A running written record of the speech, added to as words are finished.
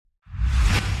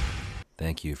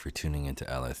Thank you for tuning into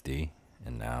LSD.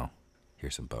 And now,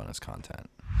 here's some bonus content.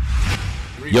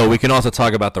 Yo, we can also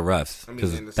talk about the refs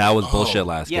because that was bullshit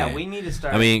last game. Yeah, we need to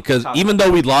start. I mean, because even though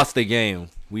we lost the game,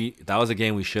 that was a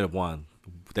game we should have won.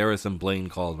 There were some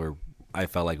blatant calls where I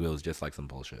felt like it was just like some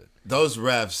bullshit. Those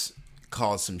refs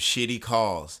called some shitty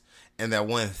calls, and that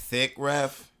one thick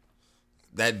ref,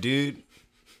 that dude.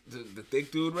 The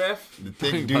thick dude ref? The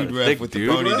thick dude ref with the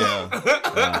ponytail.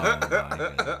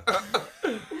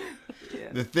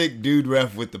 The thick dude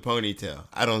ref with the ponytail.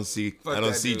 I don't see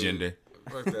gender.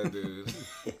 Fuck that dude.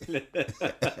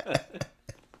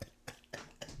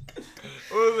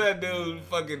 What was that dude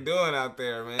fucking doing out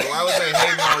there, man? Why was they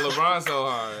hating on LeBron so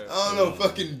hard? I don't know,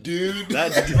 fucking dude.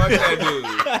 Fuck that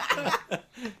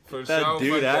dude. For that sure,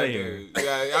 dude fuck out that of here. Dude.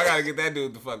 Y'all gotta get that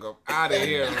dude the fuck up out of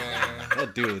here, man.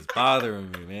 That dude was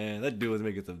bothering me, man. That dude was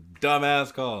making some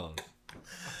dumbass calls.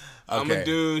 I'm a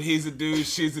dude, he's a dude,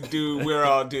 she's a dude, we're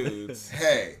all dudes.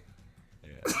 Hey,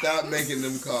 stop making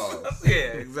them calls. Yeah,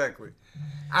 exactly.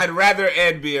 I'd rather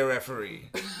Ed be a referee.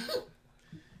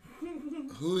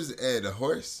 Who's Ed, a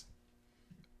horse?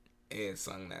 Ed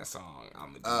sung that song.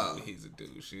 I'm a dude, he's a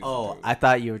dude, she's a dude. I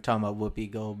thought you were talking about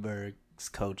Whoopi Goldberg's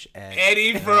coach Ed.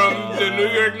 Eddie from the New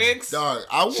York Knicks. Dog,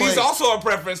 she's also a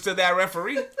preference to that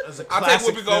referee. I'll take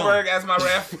Whoopi Goldberg as my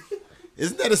ref.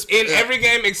 Isn't that in every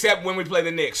game except when we play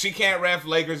the Knicks? She can't ref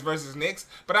Lakers versus Knicks,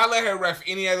 but I let her ref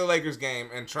any other Lakers game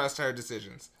and trust her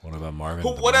decisions. What about Marvin?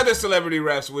 What other celebrity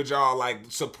refs would y'all like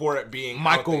support being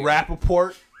Michael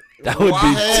Rappaport? That would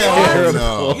be terrible.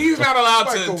 No. He's not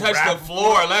allowed to touch the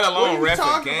floor, let alone ref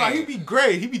a game. About? He'd be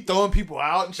great. He'd be throwing people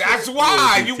out and shit. That's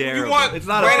why you want it's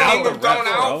not Brandon about Ingram thrown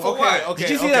out for what? Did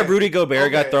you see that Rudy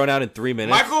Gobert got thrown out in 3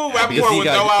 minutes? Michael Rappaport would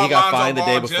throw out he got fined the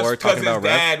day just before talking about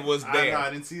his dad was there. I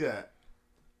didn't see that.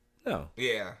 No.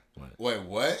 Yeah. Wait,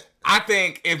 what? I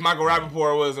think if Michael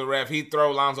Rappaport was a ref, he'd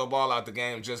throw Lonzo Ball out the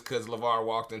game just because LeVar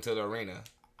walked into the arena.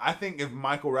 I think if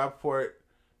Michael Rappaport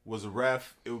was a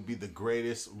ref, it would be the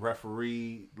greatest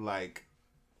referee,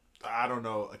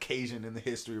 occasion in the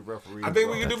history of referees. I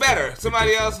think we can do better.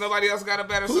 Nobody else got a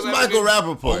better Who's celebrity? Michael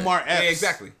Rappaport? Omar Epps. Yeah,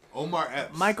 exactly. Omar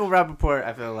Epps. Michael Rappaport,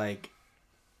 I feel like,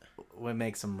 would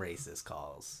make some racist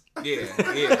calls. Yeah.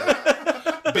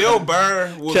 Bill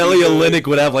Burr. Kelly Olynyk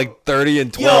would have like 30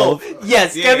 and 12.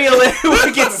 Yes, Kelly Olynyk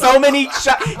would get so many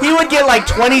shots. He would get like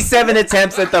 27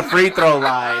 attempts at the free throw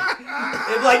line.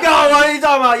 It'd be like, yo, what are you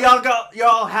talking about?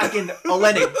 Y'all hacking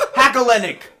Olynyk. Hack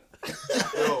Olynyk.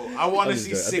 Yo, I want to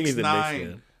see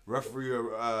 6'9" referee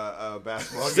a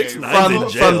basketball game.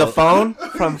 From the phone?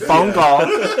 From phone call.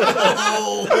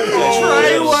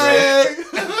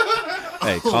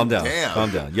 Hey, calm down. Damn.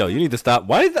 Calm down. Yo, you need to stop.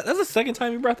 Why is that? That's the second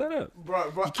time you brought that up.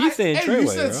 Bro, you keep saying Treyway, you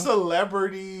said bro.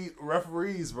 celebrity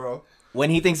referees, bro. When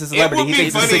he thinks a It celebrity, would he be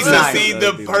thinks funny it's to 6'9". see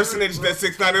the personage that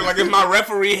 6'9" is. Like, if my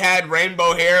referee had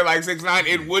rainbow hair like 6'9",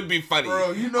 it would be funny.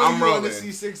 Bro, you know I'm you want rolling.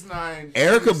 to see 6'9".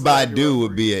 Erica Badu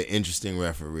would be an interesting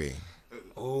referee.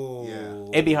 Oh, Yeah.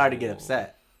 It'd be hard to get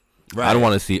upset. Right. I don't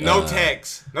want to see. No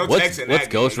text. No text in that What's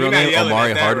Ghost game. real You're not name? yelling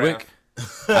Omari at that Hardwick. ref.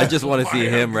 I just want to see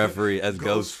him referee as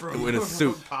Ghost in a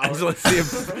suit. I just want to see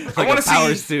him like a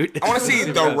power suit. I want to see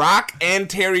The Rock and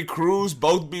Terry Crews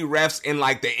both be refs in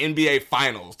like the NBA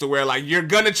Finals, to where like you're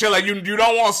gonna chill. Like you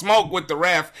don't want smoke with the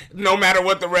ref, no matter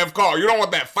what the ref call. You don't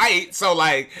want that fight, so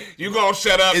like you gonna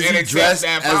shut up Is and he accept dressed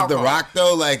that as foul The call. Rock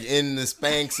though, like in the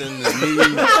Spanx and the knee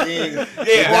thing?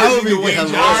 Yeah, that would be hard,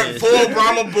 hilarious. full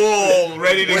Brahma bull,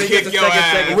 ready to kick your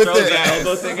ass With the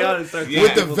elbow thing out and start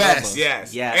with the vest.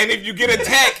 Yes. Yeah. And if you get a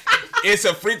tech, it's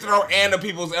a free throw and a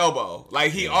people's elbow.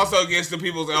 Like he also gets the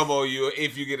people's elbow you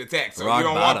if you get a tech. So Rock you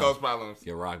don't bottom. want those problems.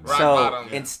 You're rock Rock bottom.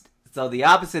 bottom. So the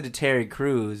opposite of Terry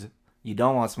Crews, you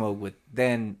don't want smoke with.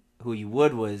 Then who you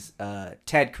would was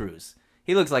Ted Cruz.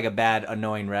 He looks like a bad,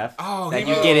 annoying ref that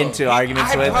you get into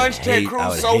arguments I with. punched Ted I Cruz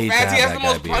would so hate to fast. He have has the that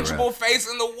guy most be a ref. punchable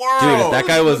face in the world. Dude, if that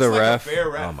guy was a looks like a ref, fair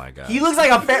ref. oh my god, He looks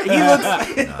like a fair. He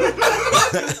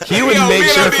looks. he would Yo, make me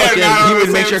sure and him are he on would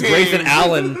the make same sure Grayson team.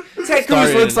 Allen. Ted Cruz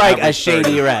started looks like in a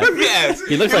shady ref. Yes.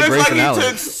 He looks like Grayson he Allen.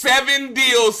 took 7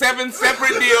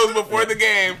 separate deals before the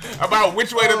game about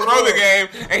which way to throw the game,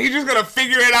 and he's just going to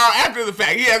figure it out after the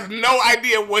fact. He has no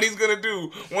idea what he's going to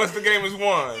do once the game is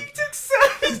won. He took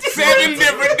 7 7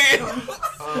 different deals.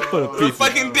 What a The piece of-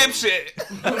 fucking dipshit.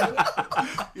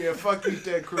 Yeah, fuck you,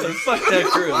 Ted Cruz. Fuck that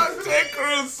Cruz. Fuck Ted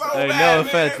Cruz so Hey, bad, no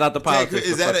offense, man. not the politics.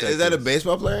 Is but that fuck is that a Cruz.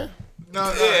 baseball player?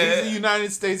 No, Yeah. he's a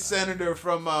United States senator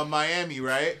from Miami,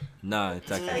 right? Nah,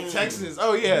 Texas. Texas.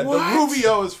 Oh yeah, What? the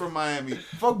Rubio is from Miami.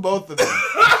 Fuck both of them.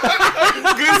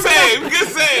 Good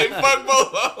save. Fuck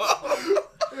both of them.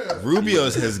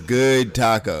 Rubio's has good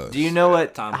tacos. Do you know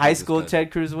what Tom high Cruise school is good.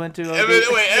 Ted Cruz went to? Evan is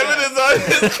on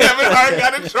his Kevin Hart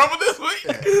got in trouble this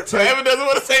week. So Evan doesn't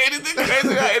want to say anything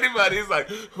crazy about anybody. He's like,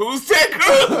 who's Ted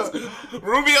Cruz?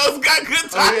 Rubio's got good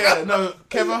tacos. Oh, yeah, no,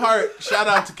 Kevin Hart. Shout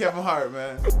out to Kevin Hart,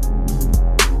 man.